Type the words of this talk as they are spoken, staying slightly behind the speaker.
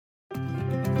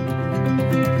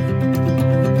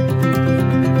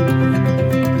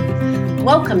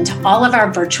Welcome to all of our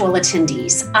virtual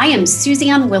attendees. I am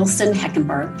Suzanne Wilson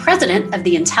Heckenberg, President of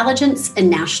the Intelligence and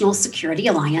National Security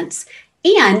Alliance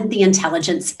and the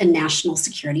Intelligence and National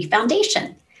Security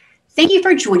Foundation. Thank you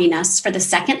for joining us for the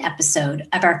second episode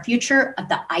of our Future of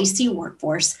the IC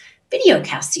Workforce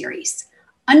videocast series,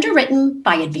 underwritten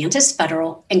by Advantis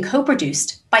Federal and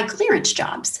co-produced by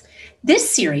ClearanceJobs.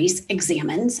 This series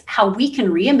examines how we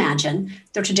can reimagine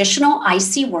the traditional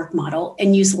IC work model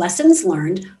and use lessons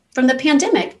learned from the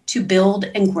pandemic to build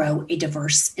and grow a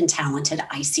diverse and talented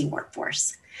IC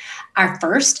workforce. Our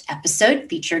first episode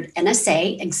featured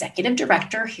NSA Executive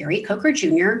Director Harry Coker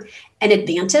Jr. and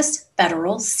Advantis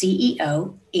Federal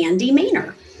CEO Andy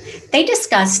Maynor. They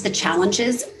discussed the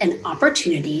challenges and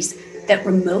opportunities that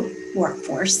remote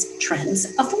workforce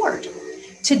trends afford.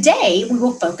 Today, we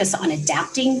will focus on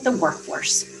adapting the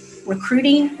workforce,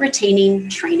 recruiting, retaining,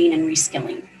 training, and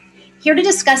reskilling. Here to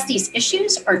discuss these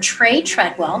issues are Trey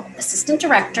Treadwell, Assistant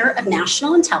Director of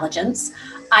National Intelligence,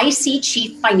 IC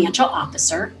Chief Financial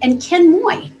Officer, and Ken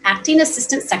Moy, Acting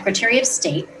Assistant Secretary of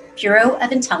State, Bureau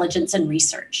of Intelligence and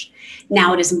Research.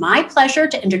 Now it is my pleasure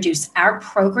to introduce our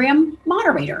program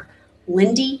moderator,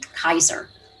 Lindy Kaiser.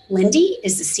 Lindy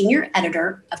is the Senior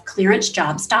Editor of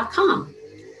ClearanceJobs.com,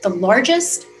 the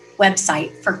largest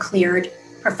website for cleared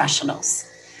professionals.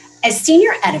 As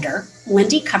Senior Editor,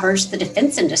 Lindy covers the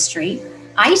defense industry,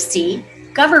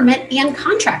 IC, government, and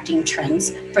contracting trends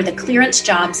for the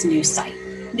ClearanceJobs news site,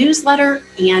 newsletter,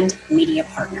 and media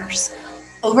partners.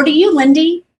 Over to you,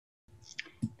 Lindy.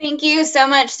 Thank you so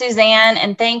much, Suzanne,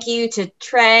 and thank you to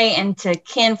Trey and to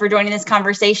Ken for joining this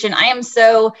conversation. I am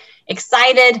so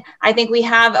excited. I think we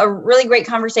have a really great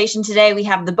conversation today. We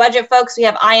have the budget folks, we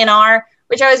have INR,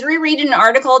 which I was rereading an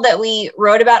article that we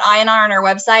wrote about INR on our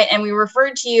website, and we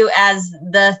referred to you as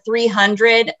the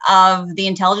 300 of the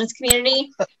intelligence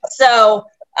community. So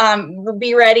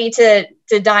be ready to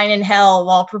dine in hell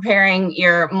while preparing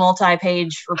your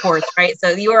multi-page reports, right?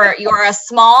 So you are a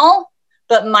small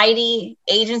but mighty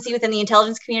agency within the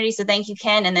intelligence community. So thank you,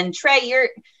 Ken. And then Trey,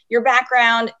 your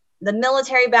background, the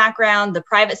military background, the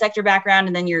private sector background,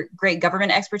 and then your great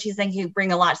government expertise. Thank you.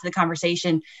 Bring a lot to the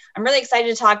conversation. I'm really excited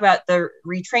to talk about the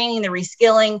retraining, the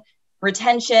reskilling,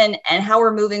 retention, and how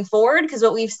we're moving forward. Because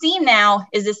what we've seen now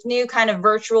is this new kind of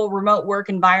virtual remote work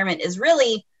environment is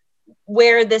really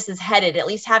where this is headed, at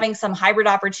least having some hybrid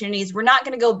opportunities. We're not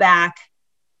going to go back,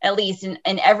 at least in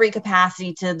every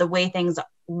capacity, to the way things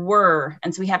were.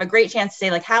 And so we have a great chance to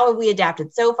say, like, how have we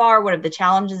adapted so far? What have the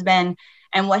challenges been?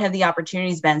 And what have the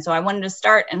opportunities been? So I wanted to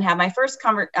start and have my first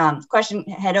question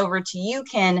head over to you,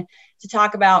 Ken, to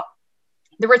talk about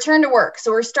the return to work.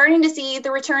 So we're starting to see the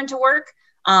return to work.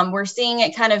 We're seeing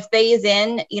it kind of phase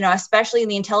in, especially in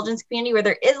the intelligence community where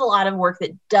there is a lot of work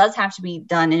that does have to be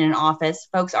done in an office.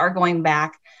 Folks are going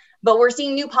back, but we're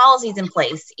seeing new policies in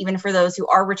place, even for those who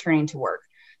are returning to work.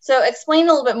 So explain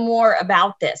a little bit more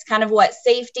about this, kind of what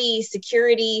safety,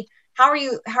 security, how are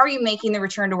you making the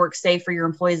return to work safe for your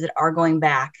employees that are going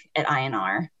back at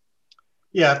INR?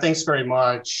 Yeah, thanks very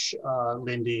much,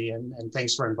 Lindy, and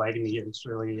thanks for inviting me. It's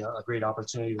really a great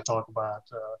opportunity to talk about,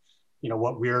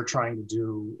 what we're trying to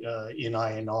do in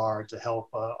INR to help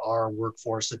our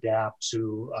workforce adapt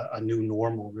to a new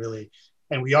normal, really.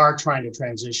 And we are trying to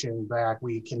transition back.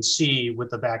 We can see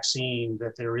with the vaccine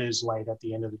that there is light at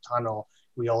the end of the tunnel.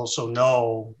 We also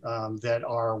know that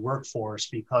our workforce,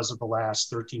 because of the last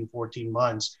 13, 14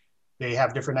 months, they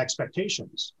have different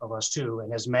expectations of us too.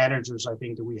 And as managers, I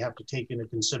think that we have to take into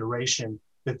consideration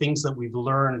the things that we've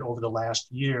learned over the last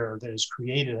year that has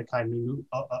created a kind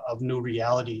of new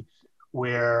reality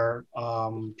where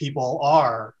people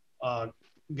are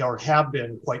or have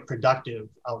been quite productive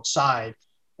outside.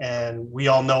 And we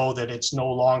all know that it's no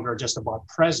longer just about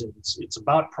presence, it's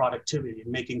about productivity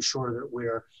and making sure that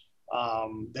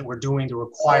we're doing the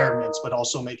requirements, but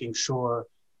also making sure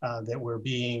that we're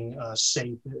being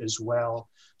safe as well.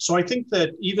 So I think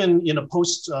that even in a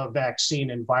post-vaccine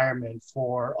environment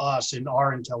for us in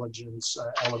our intelligence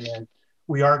element,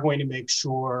 we are going to make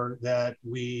sure that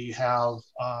we have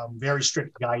very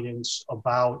strict guidance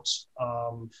about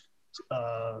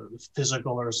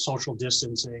physical or social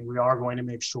distancing. We are going to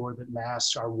make sure that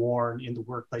masks are worn in the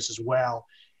workplace as well.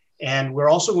 And we're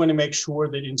also going to make sure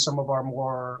that in some of our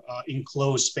more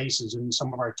enclosed spaces, in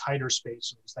some of our tighter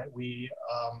spaces, that we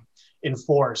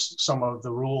enforce some of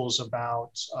the rules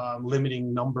about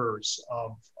limiting numbers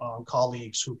of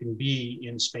colleagues who can be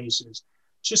in spaces,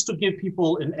 just to give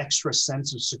people an extra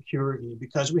sense of security.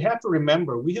 Because we have to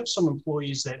remember, we have some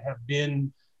employees that have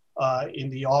been in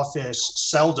the office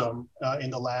seldom in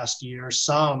the last year.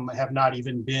 Some have not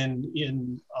even been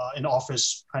in an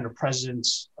office kind of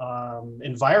presence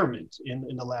environment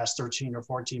in the last 13 or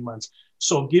 14 months.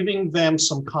 So giving them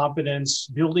some confidence,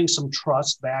 building some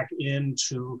trust back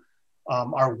into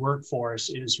our workforce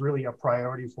is really a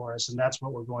priority for us. And that's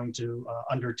what we're going to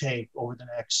undertake over the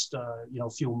next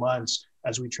few months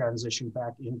as we transition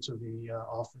back into the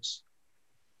office.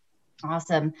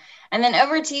 Awesome. And then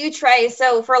over to you, Trey.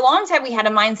 So for a long time, we had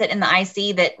a mindset in the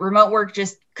IC that remote work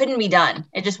just couldn't be done.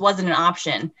 It just wasn't an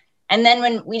option. And then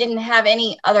when we didn't have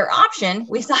any other option,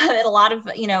 we saw that a lot of,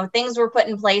 things were put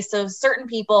in place. So certain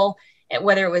people,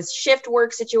 whether it was shift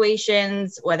work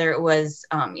situations, whether it was,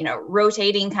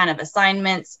 rotating kind of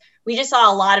assignments, we just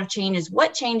saw a lot of changes.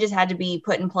 What changes had to be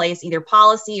put in place, either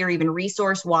policy or even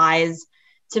resource wise,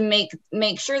 to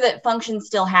make sure that functions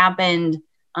still happened,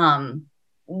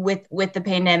 with the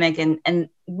pandemic, and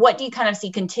what do you kind of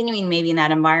see continuing maybe in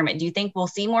that environment? Do you think we'll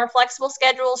see more flexible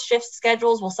schedules, shift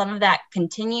schedules? Will some of that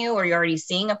continue, or are you already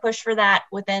seeing a push for that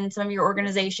within some of your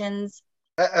organizations?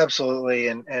 Absolutely.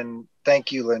 And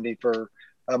thank you, Lindy, for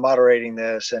moderating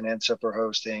this, and INSA for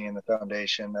hosting, and the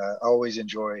foundation. I always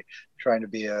enjoy trying to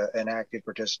be an active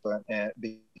participant, and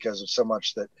because of so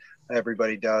much that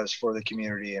everybody does for the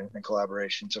community and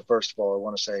collaboration. So first of all, I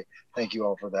want to say thank you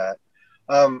all for that.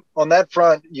 On that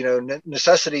front,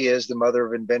 necessity is the mother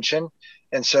of invention.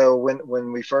 And so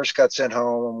when we first got sent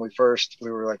home, we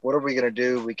were like, what are we going to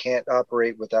do? We can't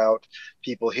operate without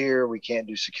people here. We can't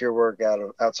do secure work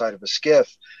outside of a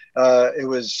SCIF. It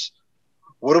was,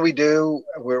 what do we do?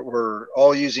 We're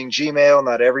all using Gmail.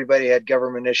 Not everybody had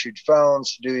government issued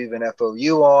phones to do even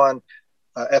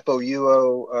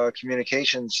FOUO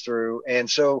communications through. And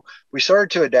so we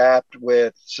started to adapt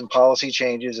with some policy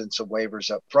changes and some waivers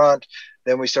up front.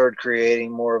 Then we started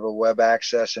creating more of a web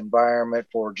access environment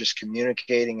for just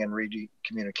communicating and reading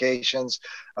communications.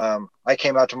 I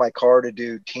came out to my car to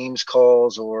do Teams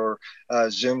calls or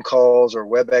Zoom calls or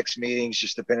WebEx meetings,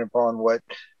 just depending upon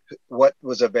what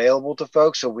was available to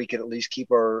folks, so we could at least keep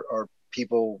our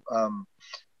people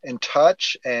in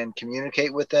touch and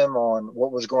communicate with them on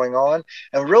what was going on.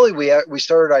 And really, we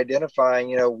started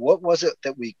identifying, what was it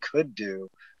that we could do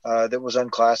that was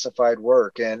unclassified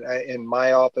work. And in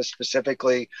my office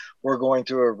specifically, we're going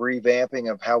through a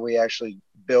revamping of how we actually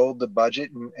build the budget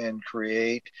and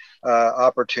create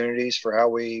opportunities for how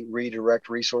we redirect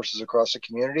resources across the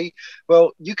community.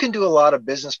 Well, you can do a lot of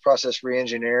business process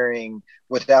reengineering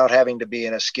without having to be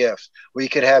in a SCIF. We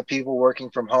could have people working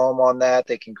from home on that.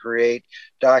 They can create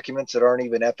documents that aren't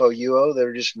even FOUO.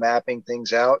 They're just mapping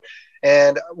things out.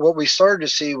 And what we started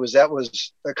to see was that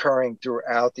was occurring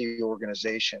throughout the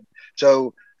organization.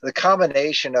 So the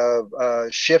combination of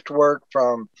shift work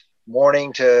from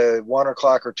morning to 1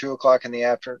 o'clock or 2 o'clock in the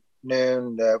afternoon,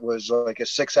 that was like a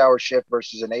 6-hour shift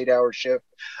versus an 8-hour shift,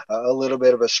 a little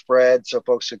bit of a spread. So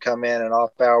folks could come in and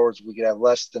off hours. We could have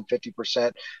less than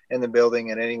 50% in the building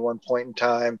at any one point in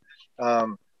time.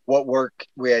 What work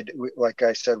we had, like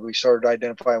I said, we started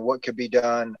identifying what could be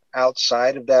done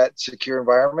outside of that secure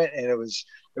environment. And it was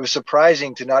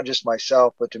surprising to not just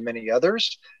myself, but to many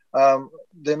others,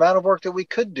 the amount of work that we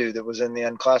could do that was in the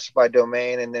unclassified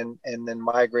domain and then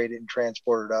migrated and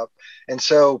transported up. And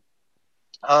so,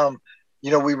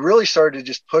 we really started to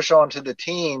just push on to the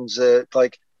teams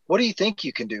like, what do you think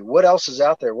you can do? What else is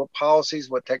out there? What policies,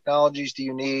 what technologies do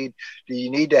you need? Do you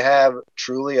need to have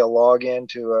truly a login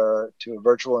to a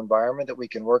virtual environment that we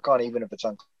can work on, even if it's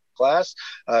on class?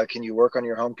 Can you work on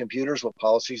your home computers? What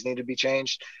policies need to be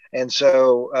changed? And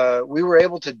so we were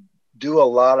able to do a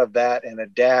lot of that and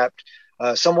adapt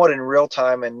somewhat in real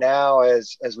time. And now,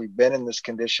 as we've been in this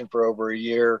condition for over a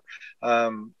year,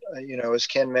 as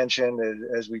Ken mentioned,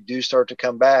 as we do start to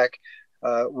come back,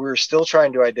 we're still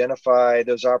trying to identify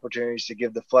those opportunities to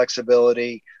give the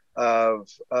flexibility of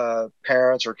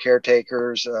parents or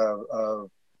caretakers of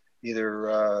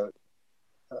either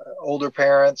older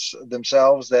parents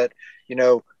themselves that,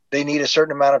 they need a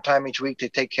certain amount of time each week to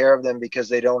take care of them because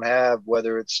they don't have,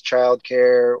 whether it's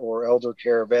childcare or elder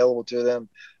care available to them.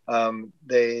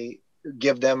 They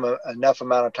give them enough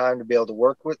amount of time to be able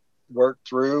to work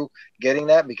through getting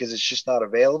that because it's just not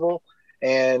available.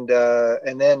 And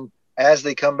then as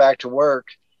they come back to work,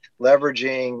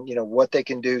 leveraging, what they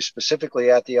can do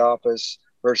specifically at the office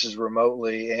versus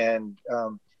remotely. And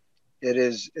it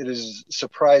is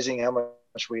surprising how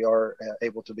much we are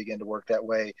able to begin to work that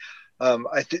way.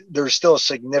 I think there's still a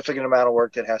significant amount of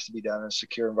work that has to be done in a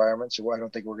secure environment. So I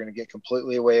don't think we're going to get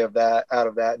completely out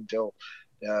of that until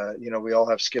we all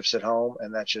have SCIFs at home,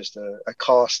 and that's just a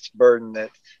cost burden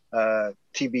that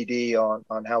TBD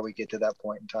on how we get to that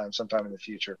point in time sometime in the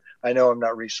future. I know I'm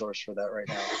not resourced for that right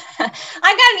now. I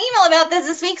got an email about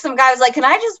this week. Some guy was like, can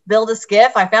I just build a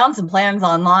SCIF? I found some plans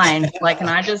online. Like, can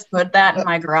I just put that in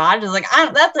my garage? It's like,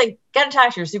 that's like, got to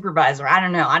talk to your supervisor. I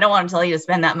don't know. I don't want to tell you to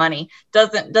spend that money.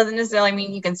 Doesn't necessarily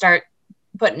mean you can start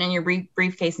putting in your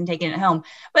briefcase and taking it home.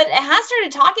 But it has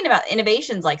started talking about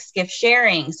innovations like SCIF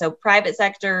sharing. So private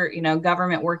sector,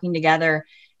 government working together.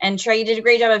 And Trey, you did a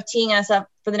great job of teeing us up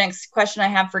for the next question I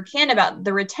have for Ken about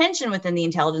the retention within the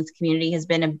intelligence community has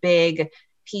been a big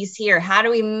piece here. How do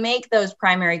we make those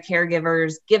primary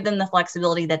caregivers, give them the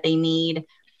flexibility that they need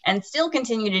and still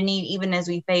continue to need even as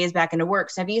we phase back into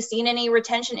work? So have you seen any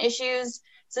retention issues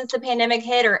since the pandemic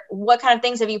hit, or what kind of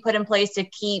things have you put in place to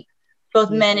keep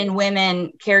both men and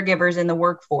women caregivers in the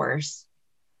workforce?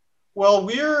 Well,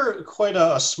 we're quite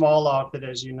a small outfit,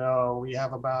 as you know. We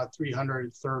have about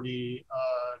 330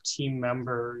 team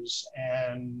members.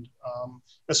 And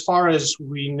as far as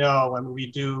we know, and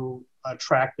we do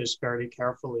track this very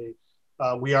carefully,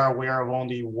 we are aware of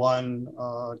only one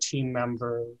team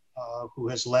member who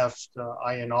has left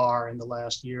INR in the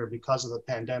last year because of the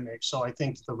pandemic. So I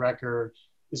think the record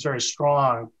is very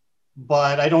strong.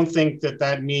 But I don't think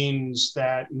that means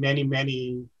that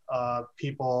many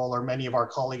people or many of our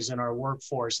colleagues in our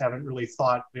workforce haven't really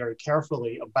thought very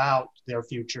carefully about their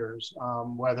futures,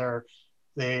 whether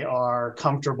they are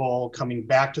comfortable coming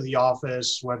back to the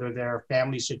office, whether their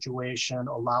family situation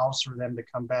allows for them to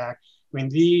come back. I mean,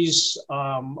 these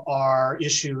are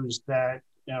issues that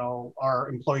our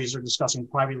employees are discussing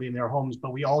privately in their homes,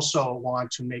 but we also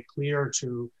want to make clear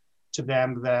to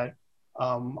them that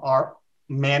our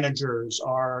managers,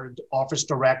 our office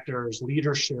directors,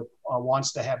 leadership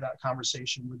wants to have that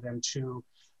conversation with them too.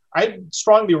 I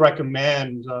strongly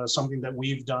recommend something that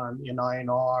we've done in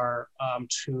INR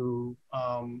to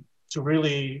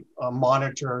really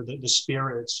monitor the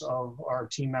spirits of our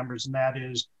team members, and that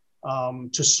is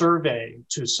to survey,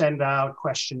 to send out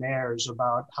questionnaires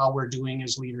about how we're doing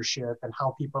as leadership and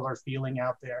how people are feeling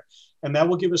out there. And that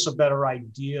will give us a better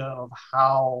idea of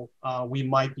how we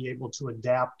might be able to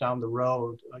adapt down the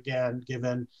road, again,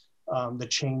 given the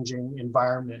changing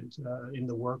environment in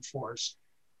the workforce.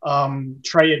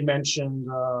 Trey had mentioned,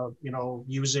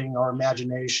 using our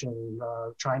imagination,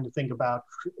 trying to think about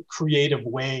creative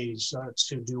ways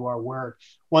to do our work.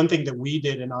 One thing that we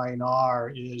did in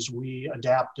INR is we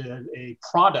adapted a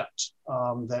product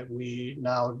that we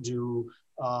now do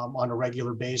on a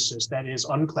regular basis that is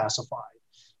unclassified.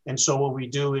 And so what we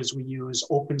do is we use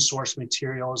open source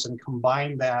materials and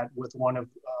combine that with one of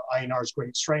INR's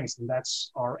great strengths, and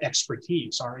that's our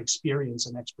expertise, our experience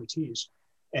and expertise.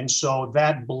 And so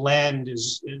that blend it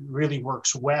really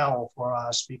works well for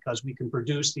us because we can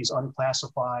produce these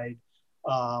unclassified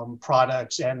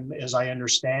products. And as I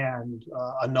understand,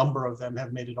 a number of them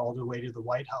have made it all the way to the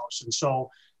White House. And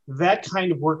so that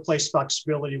kind of workplace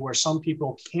flexibility where some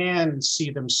people can see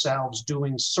themselves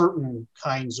doing certain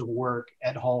kinds of work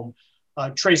at home.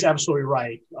 Trey's absolutely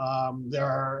right.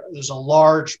 There's a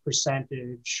large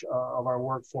percentage of our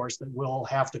workforce that will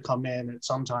have to come in at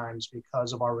sometimes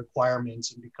because of our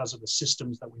requirements and because of the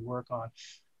systems that we work on.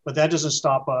 But that doesn't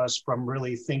stop us from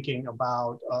really thinking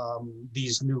about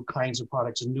these new kinds of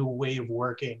products, a new way of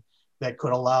working that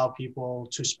could allow people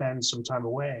to spend some time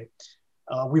away.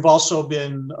 We've also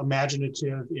been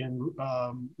imaginative in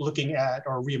looking at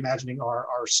or reimagining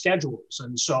our schedules.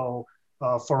 And so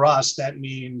for us, that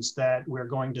means that we're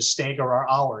going to stagger our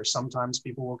hours. Sometimes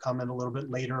people will come in a little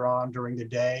bit later on during the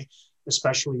day,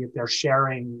 especially if they're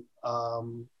sharing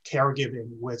caregiving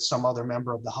with some other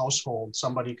member of the household.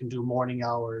 Somebody can do morning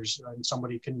hours and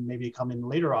somebody can maybe come in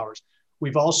later hours.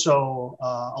 We've also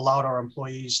allowed our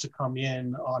employees to come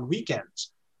in on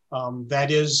weekends.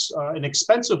 That is an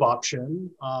expensive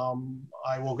option.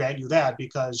 I will grant you that,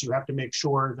 because you have to make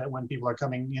sure that when people are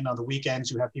coming in on the weekends,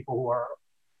 you have people who are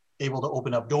able to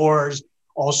open up doors,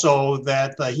 also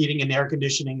that the heating and air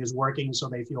conditioning is working so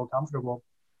they feel comfortable.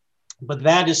 But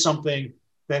that is something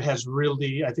that has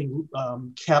really, I think,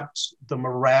 kept the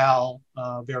morale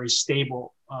very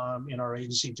stable in our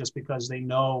agency, just because they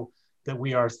know that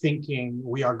we are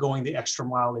going the extra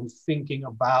mile in thinking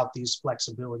about these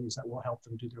flexibilities that will help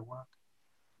them do their work.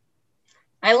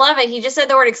 I love it. He just said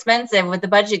the word expensive with the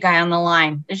budget guy on the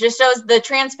line. It just shows the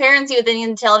transparency within the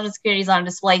intelligence community is on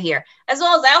display here. As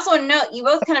well as I also know you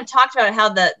both kind of talked about how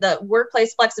the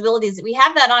workplace flexibilities, we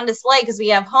have that on display because we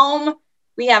have home,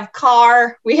 we have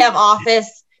car, we have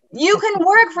office. You can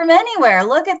work from anywhere.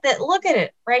 Look at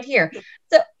it right here.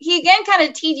 So he again kind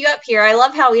of teed you up here. I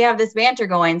love how we have this banter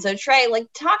going. So Trey,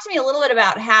 talk to me a little bit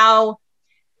about how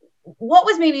what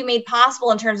was maybe made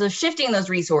possible in terms of shifting those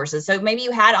resources? So maybe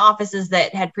you had offices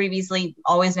that had previously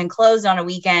always been closed on a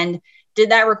weekend.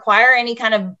 Did that require any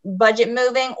kind of budget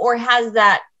moving, or has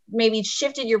that maybe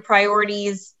shifted your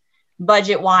priorities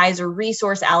budget wise or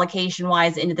resource allocation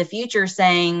wise into the future,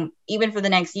 saying even for the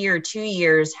next year or 2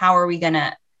 years, how are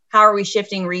we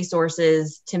shifting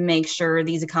resources to make sure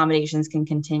these accommodations can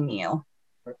continue?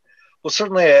 Well,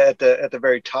 certainly at the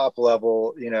very top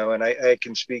level, and I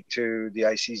can speak to the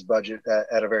IC's budget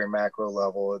at a very macro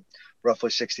level, roughly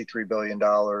 $63 billion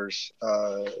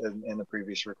in the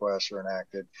previous requests were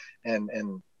enacted,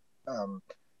 and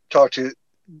talk to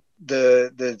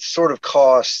the sort of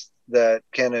costs that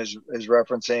Ken is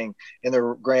referencing in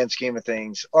the grand scheme of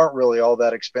things aren't really all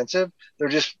that expensive.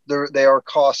 They are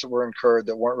costs that were incurred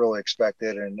that weren't really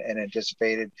expected and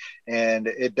anticipated. And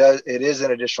it is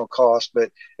an additional cost,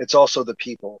 but it's also the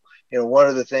people. One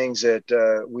of the things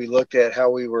that we looked at how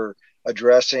we were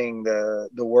addressing the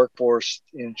workforce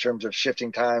in terms of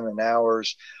shifting time and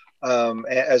hours,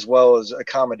 as well as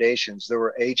accommodations. There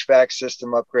were HVAC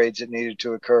system upgrades that needed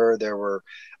to occur. There were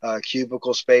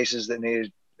cubicle spaces that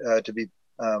needed to be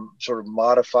sort of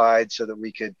modified so that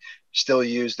we could still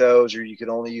use those, or you could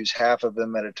only use half of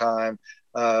them at a time.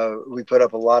 We put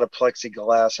up a lot of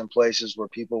plexiglass in places where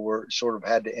people were sort of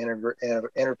had to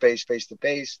interface face to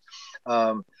face.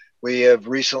 We have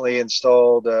recently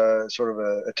installed sort of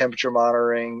a temperature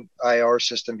monitoring IR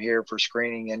system here for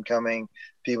screening incoming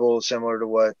people, similar to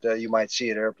what you might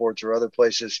see at airports or other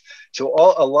places. So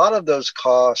a lot of those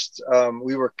costs,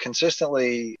 we were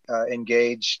consistently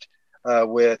engaged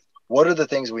with what are the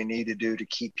things we need to do to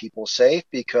keep people safe,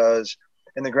 because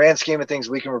in the grand scheme of things,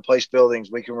 we can replace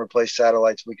buildings, we can replace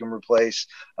satellites, we can replace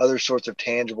other sorts of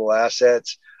tangible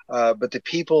assets. But the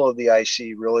people of the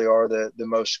IC really are the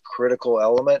most critical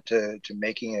element to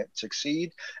making it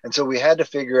succeed. And so we had to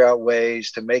figure out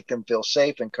ways to make them feel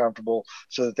safe and comfortable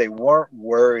so that they weren't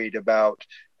worried about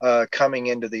coming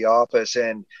into the office.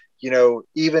 And,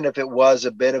 even if it was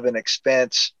a bit of an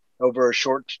expense over a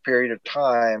short period of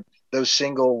time, those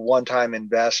single one-time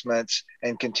investments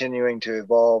and continuing to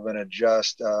evolve and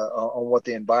adjust on what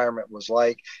the environment was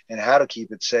like and how to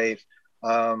keep it safe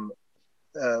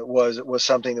was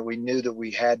something that we knew that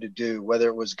we had to do, whether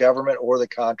it was government or the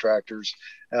contractors.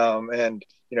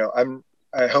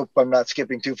 I hope I'm not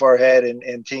skipping too far ahead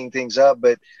and teeing things up,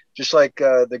 but just like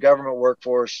the government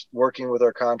workforce working with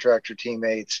our contractor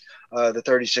teammates, the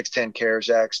 3610 CARES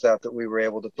Act stuff that we were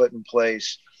able to put in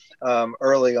place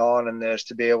early on in this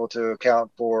to be able to account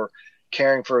for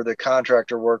caring for the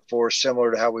contractor workforce,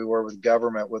 similar to how we were with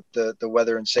government with the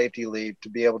weather and safety leave, to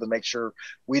be able to make sure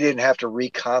we didn't have to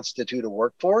reconstitute a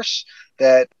workforce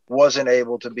that wasn't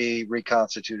able to be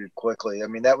reconstituted quickly. I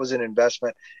mean, that was an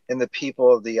investment in the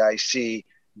people of the IC,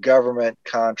 government,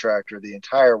 contractor, the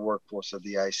entire workforce of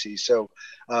the IC. So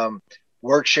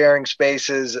work sharing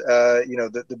spaces,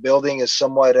 the building is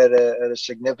somewhat at a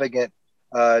significant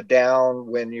down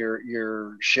when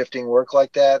you're shifting work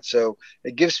like that. So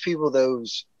it gives people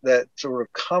that sort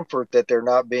of comfort that they're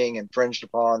not being infringed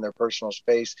upon, their personal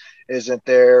space isn't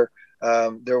there.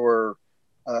 There were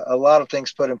a lot of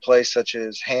things put in place, such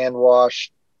as hand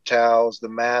wash towels, the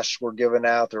masks were given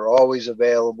out, they're always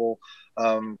available,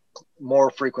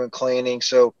 more frequent cleaning.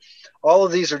 So all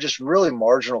of these are just really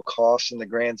marginal costs in the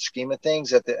grand scheme of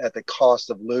things at the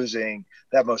cost of losing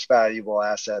that most valuable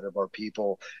asset of our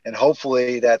people. And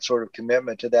hopefully that sort of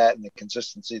commitment to that and the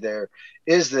consistency there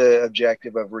is the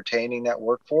objective of retaining that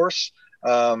workforce.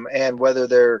 And whether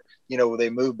they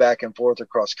move back and forth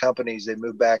across companies, they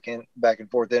move back and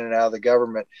forth in and out of the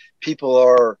government,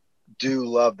 people do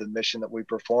love the mission that we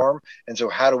perform. And so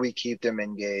how do we keep them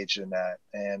engaged in that?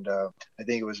 And I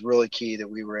think it was really key that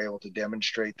we were able to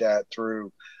demonstrate that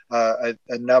through a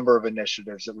number of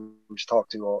initiatives that we've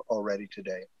talked to already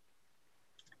today.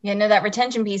 Yeah, no, that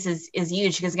retention piece is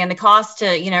huge, because again, the cost to,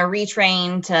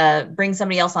 retrain, to bring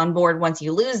somebody else on board once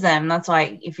you lose them. That's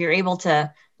why if you're able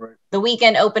to, right, the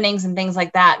weekend openings and things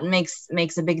like that makes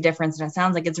a big difference. And it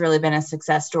sounds like it's really been a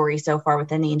success story so far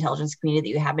within the intelligence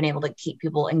community that you have been able to keep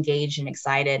people engaged and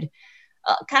excited.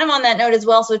 Kind of on that note as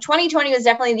well. So 2020 was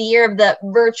definitely the year of the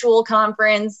virtual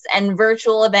conference and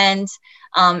virtual event.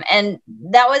 And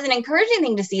that was an encouraging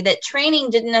thing to see, that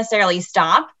training didn't necessarily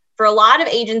stop. For a lot of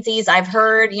agencies, I've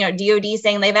heard, DOD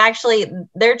saying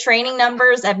their training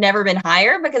numbers have never been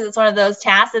higher, because it's one of those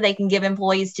tasks that they can give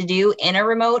employees to do in a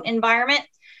remote environment.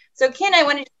 So Ken, I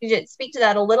wanted you to speak to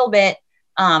that a little bit.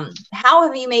 How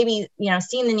have you maybe,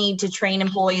 seen the need to train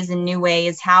employees in new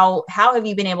ways? How have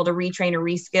you been able to retrain or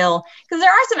reskill? Because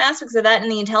there are some aspects of that in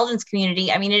the intelligence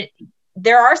community. I mean,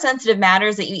 there are sensitive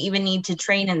matters that you even need to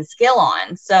train and skill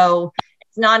on. So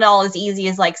it's not all as easy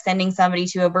as like sending somebody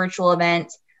to a virtual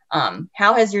event.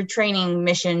 How has your training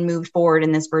mission moved forward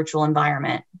in this virtual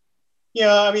environment?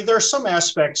 Yeah, I mean, there are some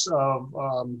aspects of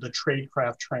the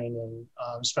tradecraft training,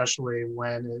 especially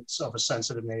when it's of a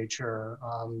sensitive nature.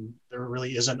 There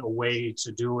really isn't a way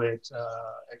to do it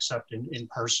except in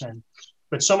person.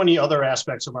 But so many other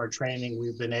aspects of our training,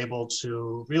 we've been able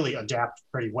to really adapt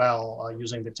pretty well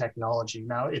using the technology.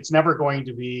 Now, it's never going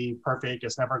to be perfect.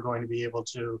 It's never going to be able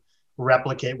to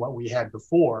replicate what we had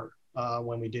before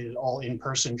when we did all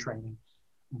in-person training.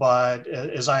 But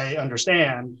as I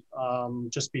understand,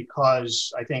 just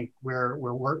because I think we're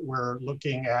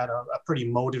looking at a pretty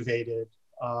motivated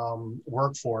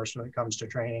workforce when it comes to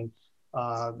training,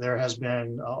 there has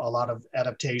been a lot of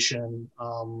adaptation.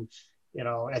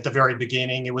 At the very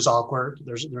beginning, it was awkward.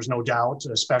 There's no doubt,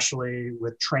 especially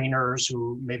with trainers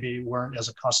who maybe weren't as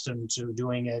accustomed to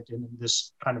doing it in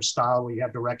this kind of style, where you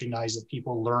have to recognize that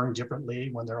people learn differently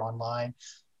when they're online.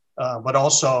 But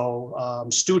also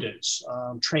students,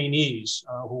 trainees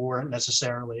who weren't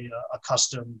necessarily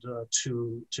accustomed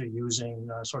to using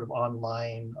sort of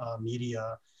online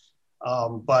media.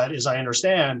 But as I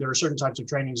understand, there are certain types of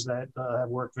trainings that have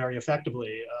worked very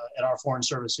effectively. At our Foreign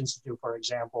Service Institute, for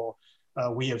example,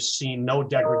 we have seen no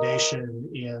degradation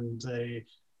in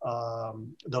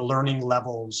the learning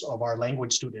levels of our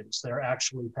language students. They're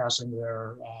actually passing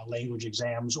their language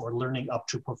exams or learning up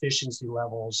to proficiency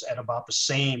levels at about the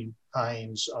same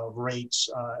kinds of rates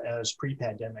as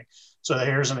pre-pandemic. So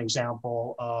here's an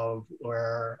example of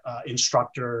where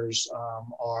instructors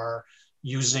are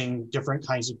using different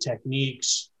kinds of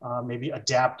techniques, maybe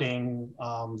adapting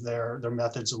their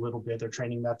methods a little bit, their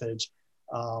training methods,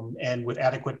 and with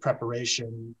adequate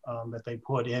preparation that they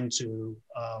put into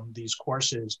these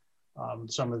courses,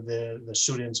 some of the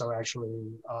students are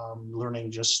actually learning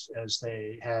just as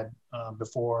they had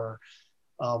before.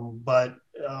 But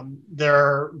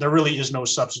there really is no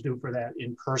substitute for that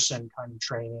in-person kind of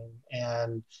training.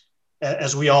 And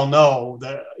as we all know,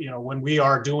 that when we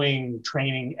are doing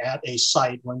training at a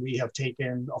site, when we have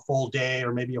taken a full day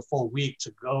or maybe a full week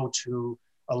to go to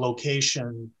a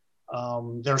location,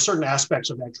 there are certain aspects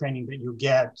of that training that you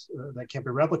get that can't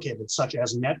be replicated, such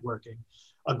as networking.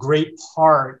 A great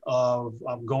part of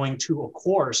going to a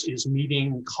course is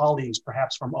meeting colleagues,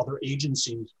 perhaps from other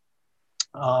agencies,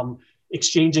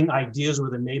 exchanging ideas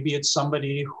with them. Maybe it's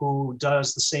somebody who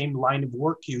does the same line of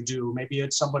work you do. Maybe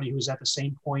it's somebody who's at the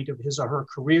same point of his or her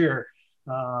career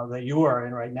that you are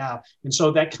in right now. And so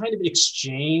that kind of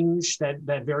exchange, that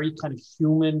very kind of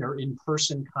human or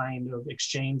in-person kind of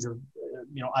exchange of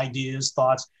ideas,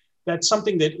 thoughts, that's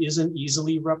something that isn't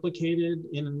easily replicated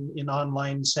in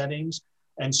online settings.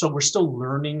 And so we're still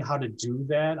learning how to do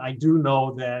that. I do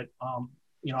know that,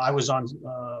 I was on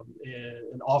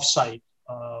an offsite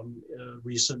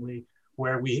recently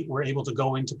where we were able to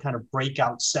go into kind of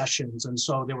breakout sessions. And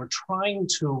so they were trying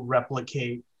to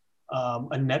replicate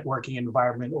a networking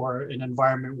environment or an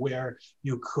environment where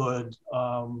you could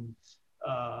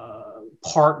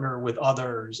partner with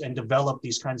others and develop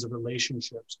these kinds of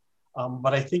relationships.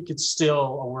 But I think it's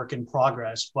still a work in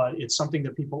progress, but it's something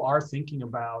that people are thinking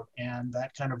about. And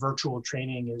that kind of virtual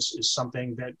training is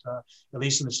something that, at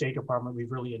least in the State Department,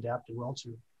 we've really adapted well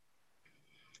to.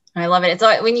 I love it.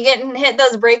 So when you hit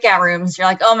those breakout rooms, you're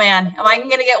like, oh man, am I going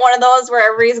to get one of those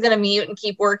where everybody's going to mute and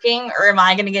keep working? Or am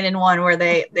I going to get in one where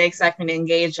they expect me to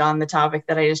engage on the topic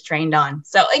that I just trained on?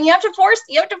 So, and you have to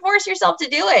force yourself to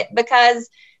do it, because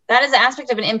that is the aspect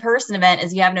of an in-person event,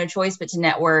 is you have no choice but to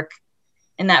network.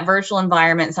 In that virtual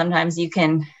environment, sometimes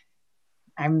I'm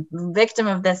a victim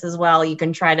of this as well. You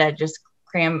can try to just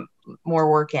cram more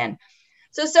work in.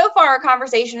 So far our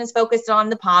conversation is focused on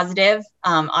the positive.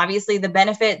 Obviously the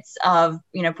benefits of,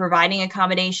 providing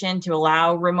accommodation to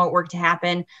allow remote work to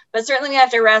happen, but certainly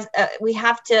we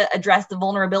have to address the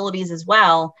vulnerabilities as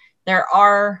well. There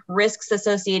are risks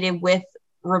associated with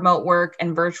remote work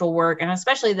and virtual work, and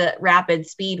especially the rapid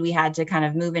speed we had to kind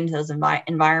of move into those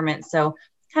environments. So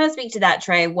kind of speak to that,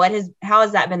 Trey. How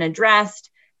has that been addressed?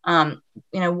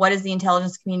 What is the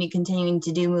intelligence community continuing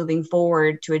to do moving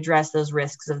forward to address those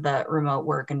risks of the remote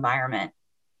work environment?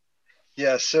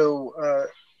 Yeah, so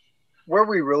where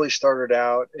we really started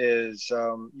out is,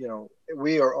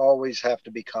 we always have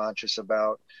to be conscious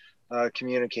about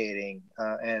communicating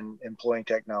and employing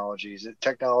technologies.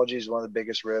 Technology is one of the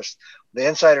biggest risks. The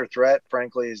insider threat,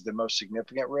 frankly, is the most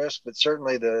significant risk, but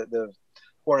certainly the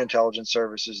Foreign Intelligence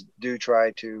Services do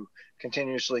try to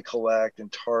continuously collect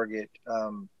and target,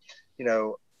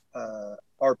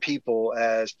 our people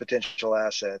as potential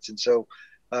assets. And so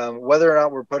whether or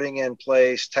not we're putting in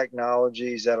place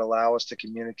technologies that allow us to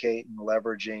communicate and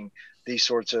leveraging these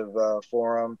sorts of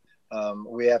forum,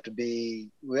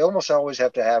 We almost always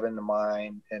have to have in the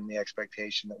mind and the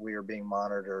expectation that we are being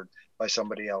monitored by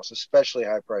somebody else, especially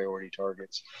high priority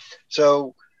targets.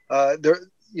 So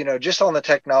just on the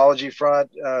technology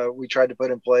front, we tried to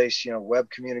put in place, web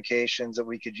communications that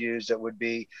we could use that would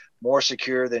be more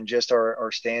secure than just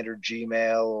our standard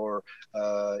Gmail or,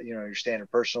 your standard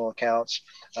personal accounts.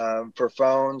 For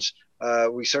phones,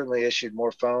 we certainly issued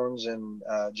more phones and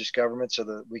just government so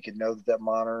that we could know that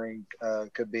monitoring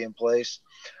could be in place.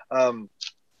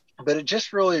 But it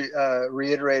just really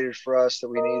reiterated for us that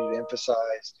we needed to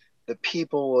emphasize the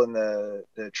people and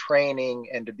the training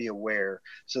and to be aware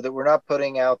so that we're not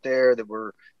putting out there that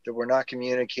we're not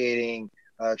communicating,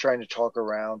 trying to talk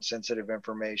around sensitive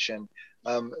information.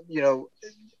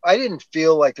 I didn't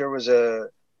feel like there was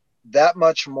that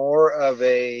much more of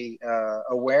a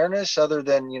awareness other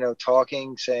than,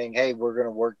 talking, saying, hey, we're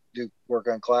going to do work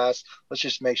on class. Let's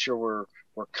just make sure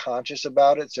we're conscious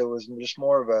about it. So it was just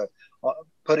more of a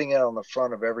putting it on the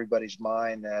front of everybody's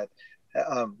mind that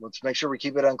let's make sure we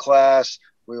keep it on class.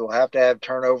 We will have to have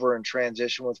turnover and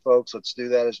transition with folks. Let's do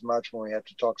that as much when we have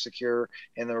to talk secure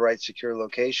in the right secure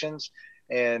locations.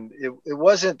 And it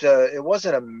wasn't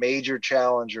a major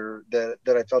challenger that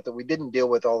I felt that we didn't deal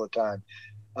with all the time.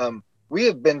 We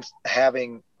have been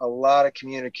having a lot of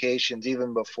communications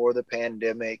even before the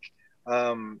pandemic,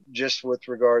 just with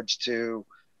regards to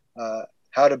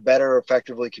how to better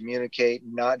effectively communicate,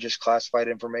 not just classified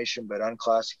information, but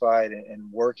unclassified and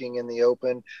working in the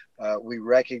open. We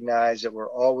recognize that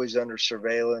we're always under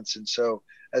surveillance. And so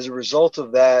as a result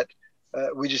of that,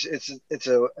 it's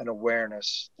an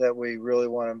awareness that we really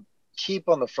want to keep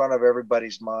on the front of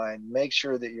everybody's mind, make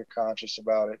sure that you're conscious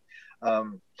about it.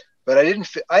 But I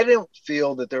didn't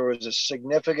feel that there was a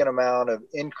significant amount of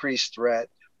increased threat.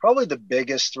 Probably the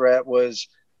biggest threat was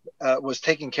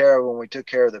taken care of when we took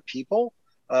care of the people.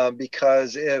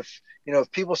 Because if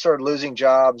people started losing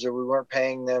jobs or we weren't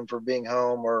paying them for being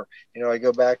home, or, I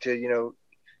go back to,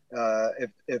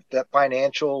 if that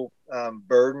financial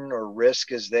burden or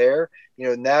risk is there,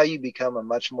 now you become a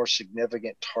much more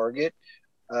significant target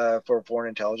for a foreign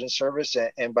intelligence service.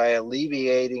 And by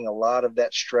alleviating a lot of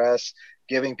that stress,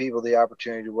 giving people the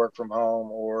opportunity to work from home,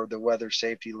 or the weather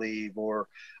safety leave, or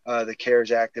the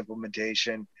CARES Act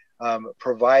implementation,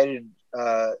 provided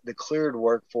the cleared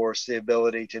workforce the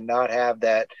ability to not have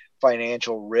that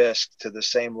financial risk to the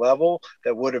same level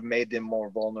that would have made them more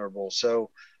vulnerable. So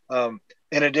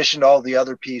in addition to all the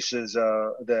other pieces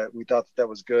that we thought that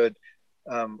was good,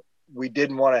 we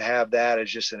didn't want to have that as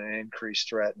just an increased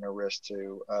threat and a risk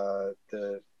to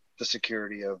the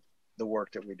security of the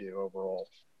work that we do overall.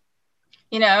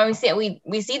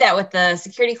 We see that with the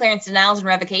security clearance denials and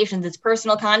revocations. It's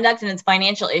personal conduct and it's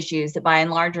financial issues that by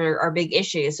and large are big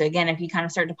issues. So again, if you kind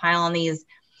of start to pile on these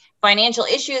financial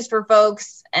issues for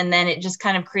folks, and then it just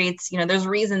kind of creates, there's a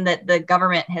reason that the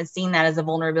government has seen that as a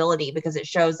vulnerability, because it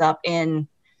shows up in,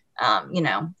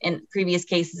 in previous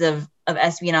cases of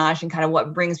espionage and kind of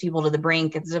what brings people to the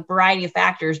brink. It's a variety of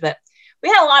factors, but we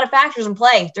had a lot of factors in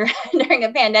play during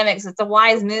a pandemic. So it's a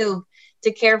wise move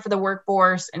to care for the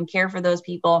workforce and care for those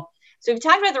people. So we've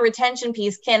talked about the retention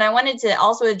piece. Ken, I wanted to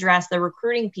also address the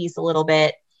recruiting piece a little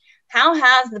bit. How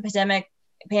has the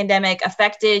pandemic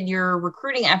affected your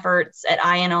recruiting efforts at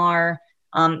INR,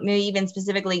 maybe even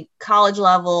specifically college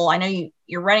level? I know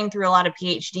you're running through a lot of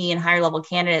PhD and higher level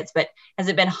candidates, but has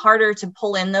it been harder to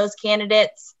pull in those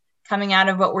candidates coming out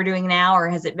of what we're doing now, or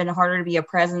has it been harder to be a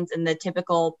presence in the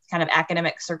typical kind of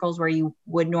academic circles where you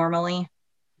would normally?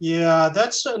 Yeah,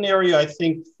 that's an area I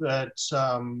think that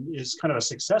is kind of a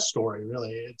success story,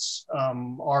 really. It's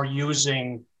our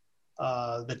using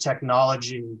the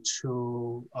technology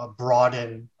to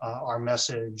broaden our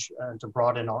message and to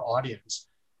broaden our audience.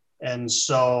 And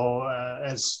so,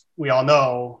 as we all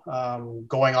know,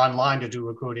 going online to do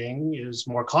recruiting is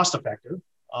more cost effective.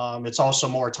 It's also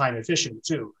more time efficient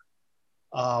too.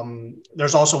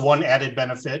 There's also one added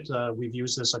benefit. We've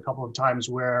used this a couple of times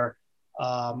where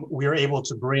we are able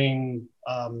to bring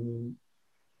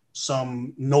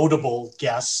some notable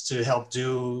guests to help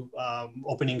do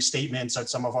opening statements at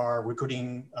some of our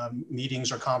recruiting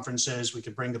meetings or conferences. We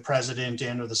could bring the president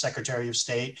in or the secretary of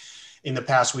state. In the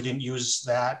past, we didn't use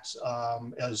that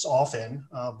as often,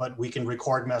 but we can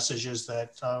record messages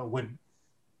that would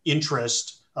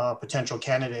interest potential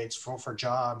candidates for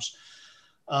jobs.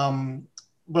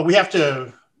 But we have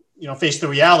to face the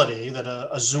reality that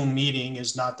a Zoom meeting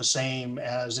is not the same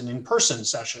as an in-person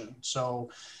session.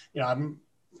 So, I'm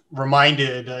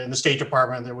reminded in the State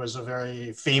Department, there was a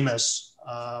very famous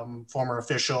former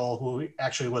official who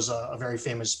actually was a very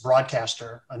famous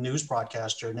broadcaster, a news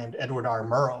broadcaster named Edward R.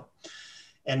 Murrow.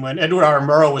 And when Edward R.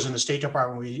 Murrow was in the State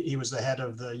Department, he was the head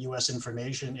of the U.S.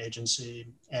 Information Agency,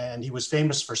 and he was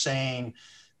famous for saying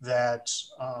that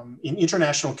in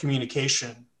international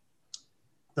communication,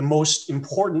 the most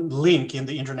important link in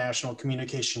the international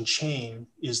communication chain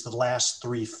is the last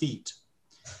 3 feet.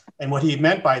 And what he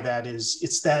meant by that is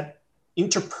it's that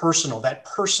interpersonal, that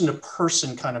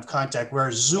person-to-person kind of contact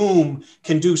where Zoom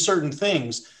can do certain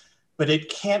things, but it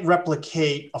can't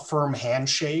replicate a firm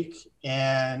handshake,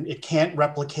 and it can't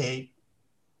replicate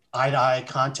eye-to-eye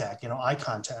contact, eye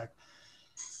contact.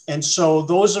 And so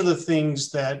those are the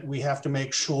things that we have to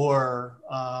make sure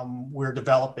we're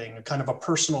developing, a kind of a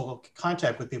personal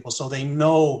contact with people so they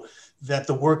know that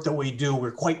the work that we do,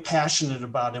 we're quite passionate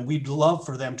about, and we'd love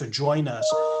for them to join us.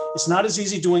 It's not as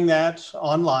easy doing that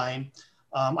online.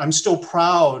 I'm still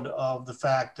proud of the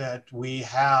fact that we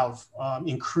have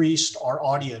increased our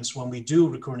audience when we do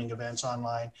recruiting events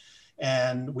online.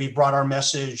 And we've brought our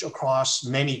message across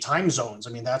many time zones. I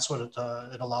mean, that's what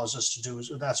it allows us to do.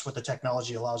 That's what the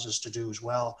technology allows us to do as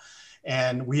well.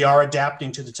 And we are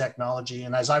adapting to the technology.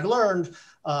 And as I've learned,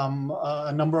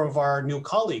 a number of our new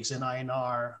colleagues in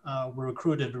INR were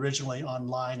recruited originally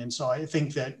online. And so I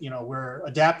think that, we're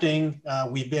adapting.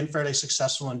 We've been fairly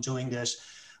successful in doing this,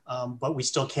 but we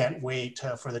still can't wait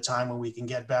for the time when we can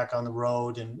get back on the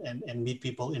road and meet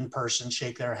people in person,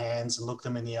 shake their hands and look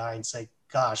them in the eye and say,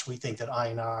 gosh, we think that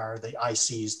INR, the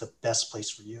IC is the best place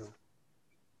for you.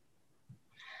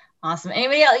 Awesome.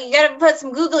 Anybody else? You got to put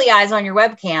some googly eyes on your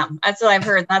webcam. That's what I've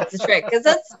heard. That's the trick. Because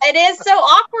it is so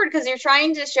awkward because you're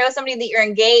trying to show somebody that you're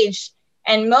engaged.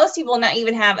 And most people not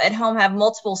even have at home have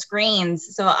multiple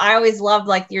screens. So I always love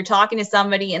you're talking to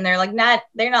somebody and they're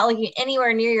they're not looking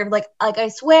anywhere near you. Like I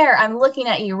swear I'm looking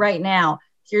at you right now.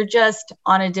 You're just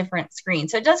on a different screen.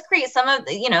 So it does create some of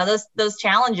those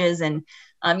challenges. And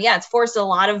it's forced a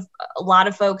lot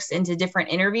of folks into different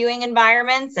interviewing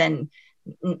environments, and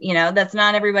that's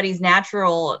not everybody's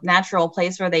natural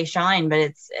place where they shine, but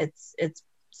it's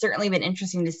certainly been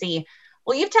interesting to see.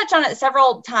 Well, you've touched on it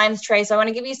several times, Trey, so I want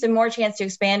to give you some more chance to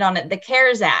expand on it. The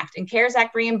CARES Act and CARES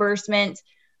Act reimbursement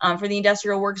for the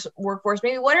industrial workforce.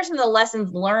 Maybe what are some of the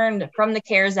lessons learned from the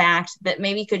CARES Act that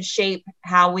maybe could shape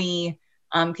how we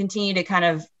continue to kind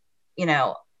of,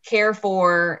 care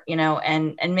for,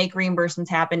 and make reimbursements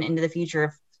happen into the future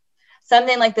if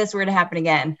something like this were to happen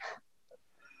again?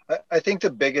 I think the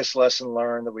biggest lesson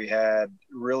learned that we had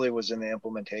really was in the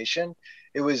implementation.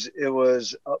 It was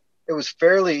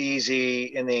fairly easy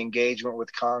in the engagement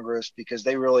with Congress because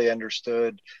they really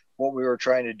understood what we were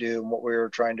trying to do and what we were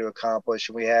trying to accomplish.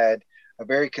 And we had a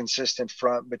very consistent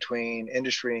front between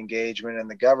industry engagement and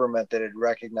the government that had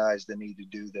recognized the need to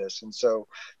do this. And so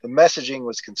the messaging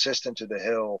was consistent to the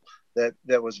Hill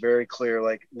that was very clear,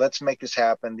 let's make this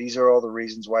happen. These are all the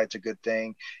reasons why it's a good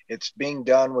thing. It's being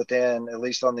done within, at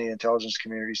least on the intelligence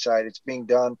community side, it's being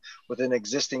done within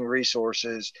existing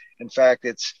resources. In fact,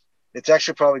 it's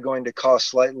actually probably going to cost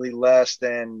slightly less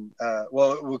than,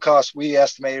 we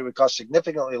estimate it would cost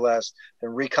significantly less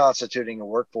than reconstituting a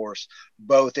workforce,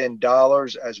 both in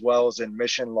dollars as well as in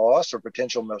mission loss or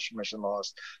potential mission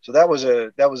loss. So that was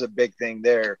a big thing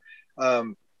there.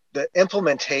 The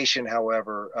implementation,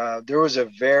 however, there was a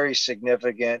very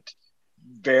significant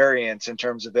variance in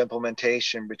terms of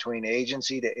implementation between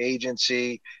agency to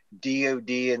agency, DOD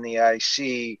and the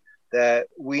IC, that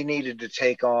we needed to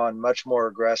take on much more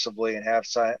aggressively and have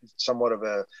somewhat of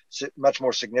a much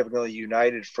more significantly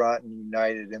united front and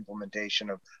united implementation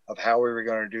of how we were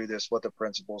going to do this, what the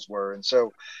principles were. And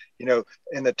so,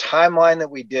 in the timeline that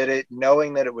we did it,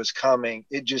 knowing that it was coming,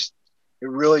 it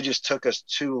really just took us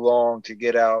too long to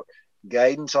get out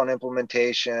guidance on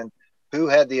implementation, who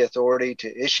had the authority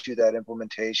to issue that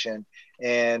implementation,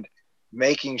 and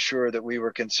making sure that we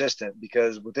were consistent,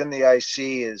 because within the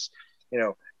IC is,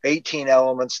 18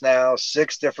 elements now,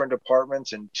 6 different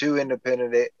departments and 2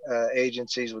 independent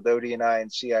agencies with ODNI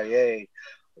and CIA.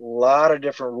 A lot of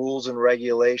different rules and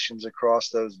regulations across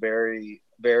those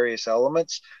various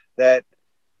elements that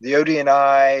the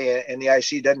ODNI and the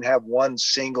IC doesn't have one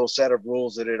single set of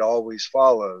rules that it always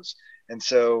follows. And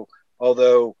so,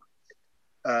 although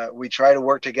we try to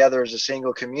work together as a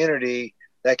single community,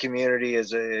 that community is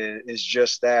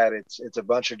just that. It's a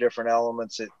bunch of different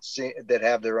elements that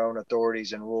have their own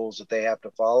authorities and rules that they have to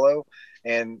follow,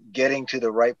 and getting to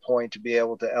the right point to be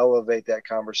able to elevate that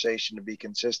conversation to be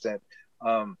consistent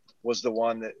was the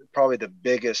one that probably the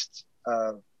biggest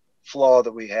flaw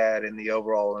that we had in the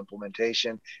overall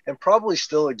implementation, and probably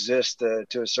still exists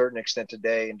to a certain extent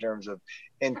today in terms of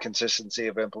inconsistency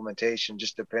of implementation,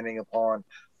 just depending upon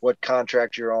what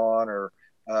contract you're on or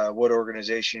what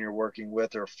organization you're working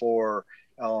with or for.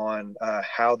 on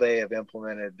how they have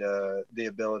implemented the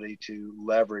ability to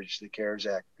leverage the CARES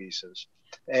Act pieces.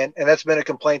 And that's been a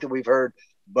complaint that we've heard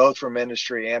both from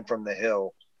industry and from the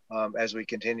Hill as we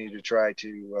continue to try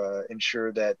to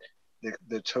ensure that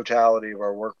the totality of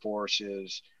our workforce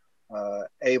is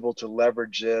able to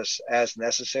leverage this as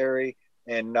necessary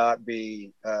and not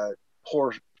be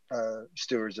poor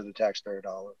stewards of the taxpayer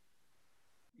dollar.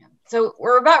 So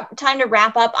we're about time to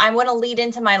wrap up. I want to lead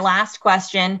into my last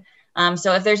question.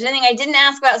 So if there's anything I didn't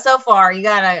ask about so far, you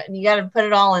gotta put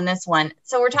it all in this one.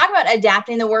 So we're talking about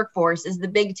adapting the workforce is the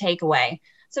big takeaway.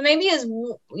 So maybe I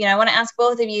want to ask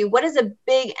both of you, what is a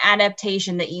big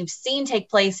adaptation that you've seen take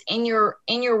place in your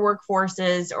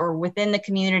workforces or within the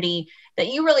community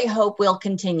that you really hope will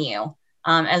continue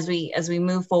as we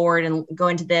move forward and go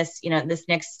into this, this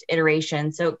next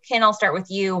iteration? So Ken, I'll start with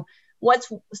you.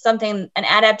 What's an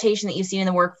adaptation that you've seen in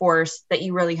the workforce that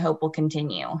you really hope will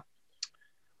continue?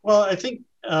 Well, I think,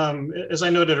 as I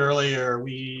noted earlier,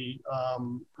 we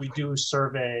do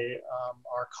survey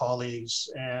our colleagues,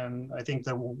 and I think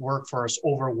the workforce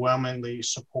overwhelmingly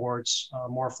supports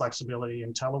more flexibility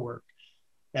in telework.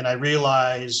 And I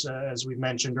realize, as we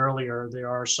mentioned earlier, there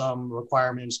are some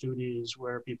requirements, duties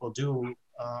where people do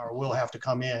or will have to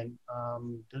come in.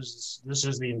 This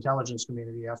is the intelligence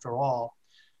community after all.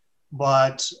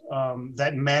 But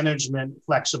that management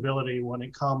flexibility when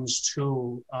it comes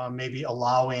to maybe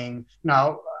allowing,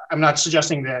 now I'm not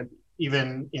suggesting that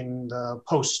even in the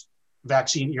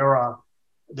post-vaccine era,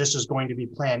 this is going to be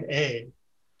plan A.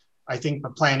 I think the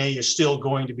plan A is still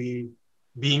going to be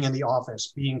being in the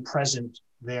office, being present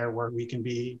there where we can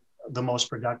be the most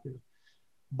productive.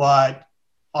 But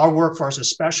our workforce,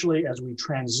 especially as we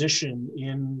transition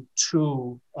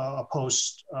into a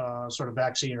post sort of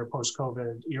vaccine or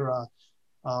post-COVID era,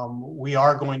 we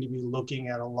are going to be looking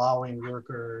at allowing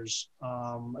workers,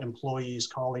 employees,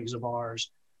 colleagues of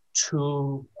ours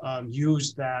to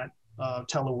use that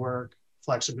telework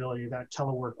flexibility, that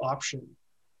telework option.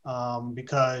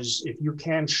 Because if you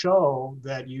can show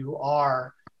that you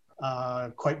are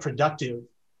quite productive,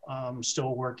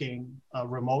 still working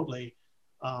remotely,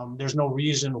 there's no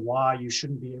reason why you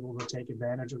shouldn't be able to take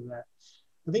advantage of that.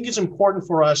 I think it's important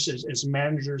for us as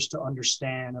managers to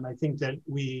understand, and I think that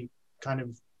we kind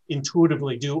of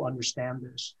intuitively do understand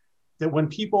this, that when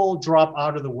people drop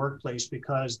out of the workplace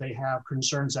because they have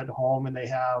concerns at home and they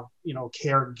have,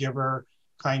 caregiver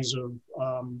kinds of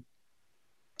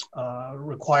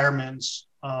requirements,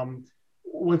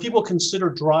 when people consider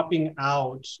dropping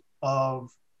out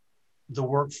of the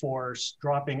workforce,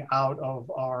 dropping out of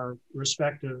our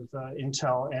respective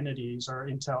Intel entities or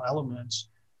Intel elements,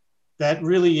 that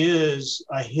really is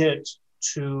a hit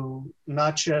to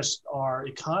not just our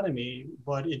economy,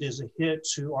 but it is a hit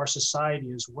to our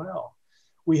society as well.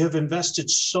 We have invested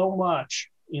so much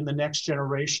in the next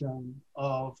generation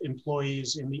of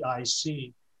employees in the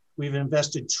IC. We've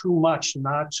invested too much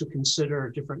not to consider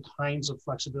different kinds of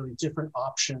flexibility, different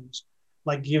options,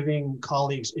 like giving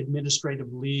colleagues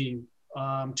administrative leave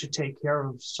to take care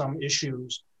of some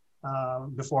issues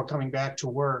before coming back to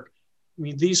work. I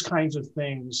mean, these kinds of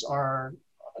things are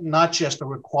not just a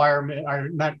requirement, are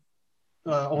not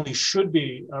only should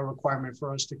be a requirement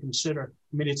for us to consider.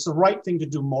 I mean, it's the right thing to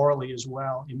do morally as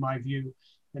well, in my view.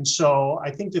 And so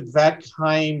I think that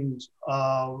kind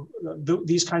of,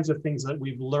 these kinds of things that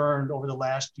we've learned over the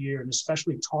last year, and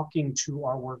especially talking to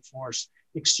our workforce,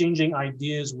 exchanging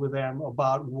ideas with them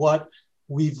about what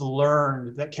we've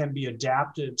learned that can be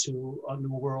adapted to a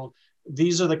new world.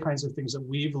 These are the kinds of things that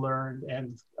we've learned.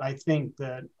 And I think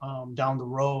that down the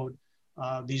road,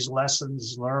 these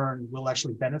lessons learned will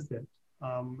actually benefit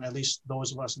at least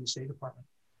those of us in the State Department.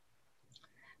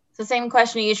 So same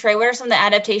question to you, Trey. What are some of the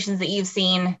adaptations that you've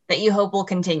seen that you hope will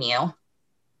continue?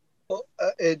 Well,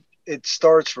 it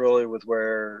starts really with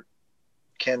where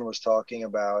Ken was talking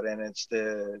about, and it's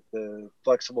the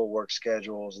flexible work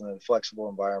schedules and the flexible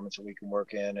environments that we can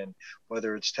work in, and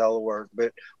whether it's telework.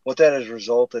 But what that has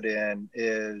resulted in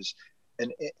is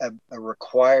a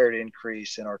required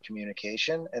increase in our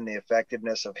communication and the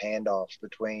effectiveness of handoffs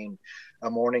between a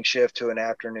morning shift to an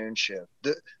afternoon shift.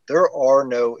 There are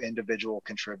no individual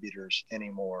contributors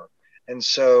anymore. And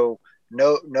so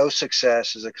no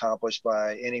success is accomplished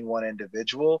by any one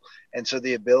individual. And so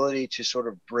the ability to sort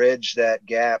of bridge that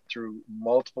gap through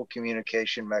multiple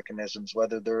communication mechanisms,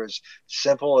 whether they're as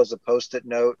simple as a Post-it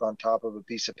note on top of a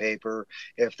piece of paper,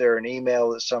 if they're an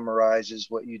email that summarizes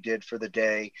what you did for the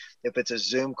day, if it's a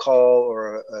Zoom call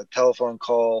or a telephone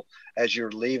call as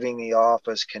you're leaving the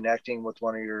office, connecting with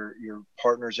one of your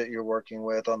partners that you're working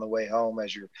with on the way home,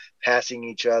 as you're passing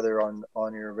each other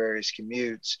on your various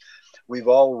commutes. We've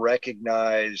all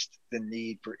recognized the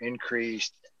need for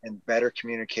increased and better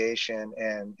communication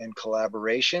and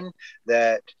collaboration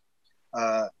that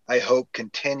I hope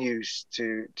continues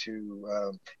to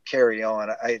carry on.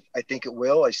 I think it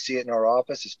will. I see it in our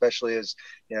office, especially as,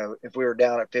 if we were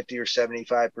down at 50 or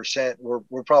 75%,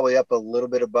 we're probably up a little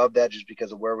bit above that just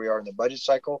because of where we are in the budget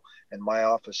cycle and my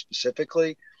office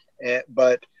specifically.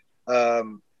 But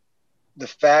the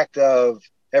fact of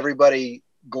everybody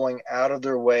going out of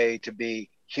their way to be,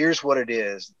 here's what it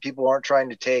is. People aren't trying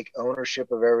to take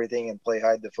ownership of everything and play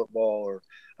hide the football or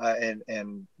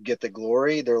and get the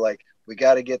glory. They're like, we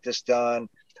got to get this done.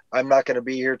 I'm not going to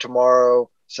be here tomorrow.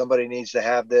 Somebody needs to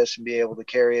have this and be able to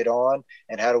carry it on.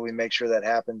 And how do we make sure that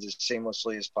happens as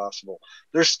seamlessly as possible?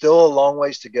 There's still a long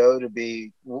ways to go to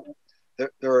be.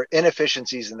 There are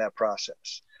inefficiencies in that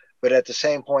process. But at the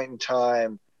same point in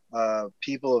time,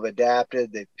 people have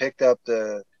adapted. They've picked up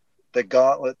the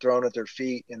gauntlet thrown at their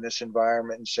feet in this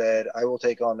environment and said, I will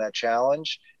take on that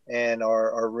challenge, and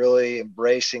are really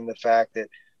embracing the fact that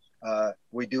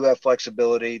we do have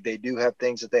flexibility. They do have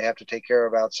things that they have to take care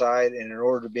of outside. And in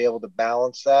order to be able to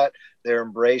balance that, they're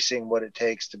embracing what it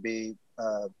takes to be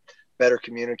better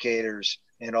communicators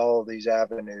in all of these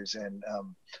avenues. And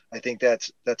I think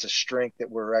that's a strength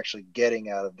that we're actually getting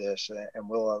out of this. And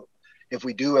we'll, if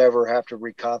we do ever have to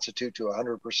reconstitute to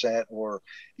 100%, or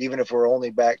even if we're only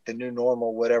back to new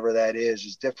normal, whatever that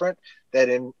is different, that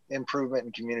improvement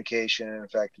in communication and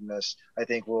effectiveness, I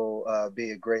think will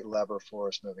be a great lever for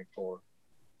us moving forward.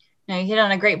 No, you hit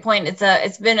on a great point.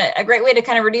 It's been a great way to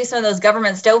kind of reduce some of those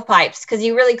government stovepipes, because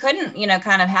you really couldn't,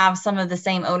 kind of have some of the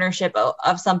same ownership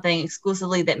of something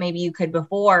exclusively that maybe you could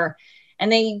before.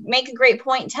 And they make a great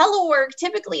point. Telework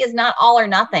typically is not all or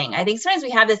nothing. I think sometimes we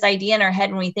have this idea in our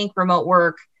head when we think remote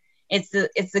work. It's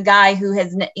the guy who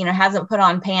has, hasn't put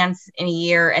on pants in a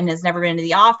year and has never been to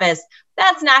the office.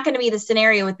 That's not going to be the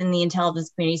scenario within the intelligence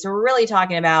community. So we're really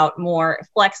talking about more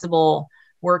flexible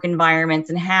work environments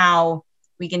and how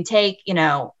we can take,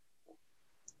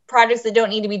 projects that don't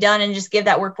need to be done and just give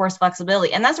that workforce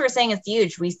flexibility. And that's what we're saying is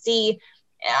huge. We see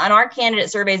on our candidate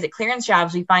surveys at Clearance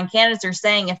Jobs, we find candidates are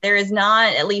saying if there is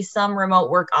not at least some remote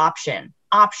work option,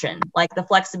 like the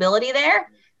flexibility there,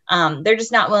 they're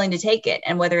just not willing to take it.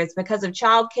 And whether it's because of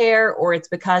childcare or it's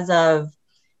because of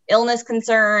illness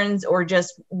concerns or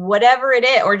just whatever it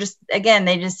is, or just, again,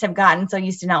 they just have gotten so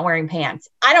used to not wearing pants.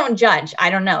 I don't judge.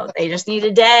 I don't know. They just need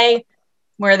a day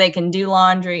where they can do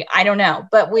laundry. I don't know.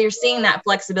 But we're seeing that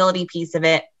flexibility piece of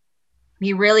it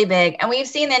be really big. And we've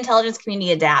seen the intelligence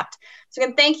community adapt. So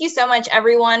again, thank you so much,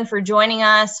 everyone, for joining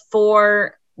us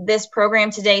for this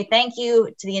program today. Thank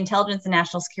you to the Intelligence and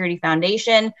National Security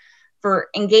Foundation for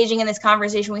engaging in this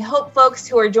conversation. We hope folks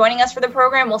who are joining us for the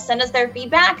program will send us their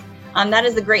feedback. That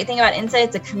is the great thing about Insight.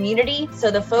 It's a community.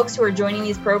 So the folks who are joining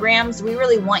these programs, we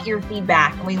really want your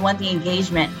feedback, and we want the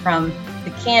engagement from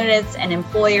the candidates and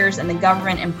employers and the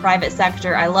government and private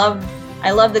sector. I love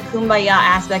the kumbaya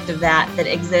aspect of that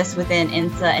exists within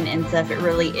INSA and INSAF. It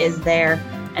really is there.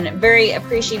 And very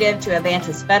appreciative to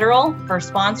Avantis Federal for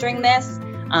sponsoring this.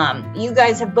 You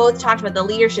guys have both talked about the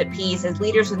leadership piece as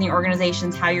leaders within the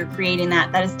organizations, how you're creating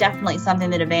that. That is definitely something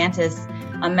that Avantis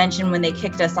mentioned when they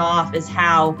kicked us off, is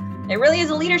how it really is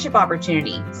a leadership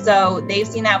opportunity. So they've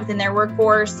seen that within their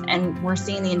workforce, and we're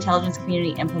seeing the intelligence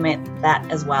community implement that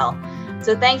as well.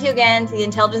 So thank you again to the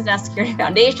Intelligence and National Security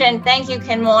Foundation. Thank you,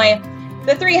 Ken Moy,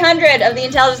 the 300 of the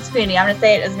intelligence community. I'm going to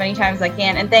say it as many times as I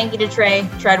can. And thank you to Trey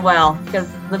Treadwell,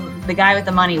 because the guy with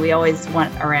the money we always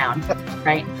want around,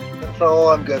 right? That's all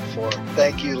I'm good for.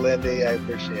 Thank you, Lindy. I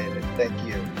appreciate it. Thank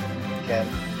you, Ken.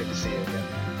 Good to see you again.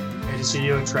 Good to see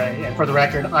you, Trey. And for the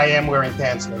record, I am wearing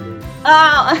pants, Lindy. Oh,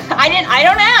 I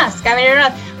don't ask. I mean, I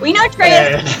don't know. We know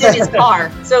Trey is in his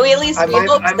car, so we at least we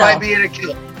hope so. I might be in a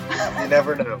kilt. You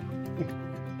never know.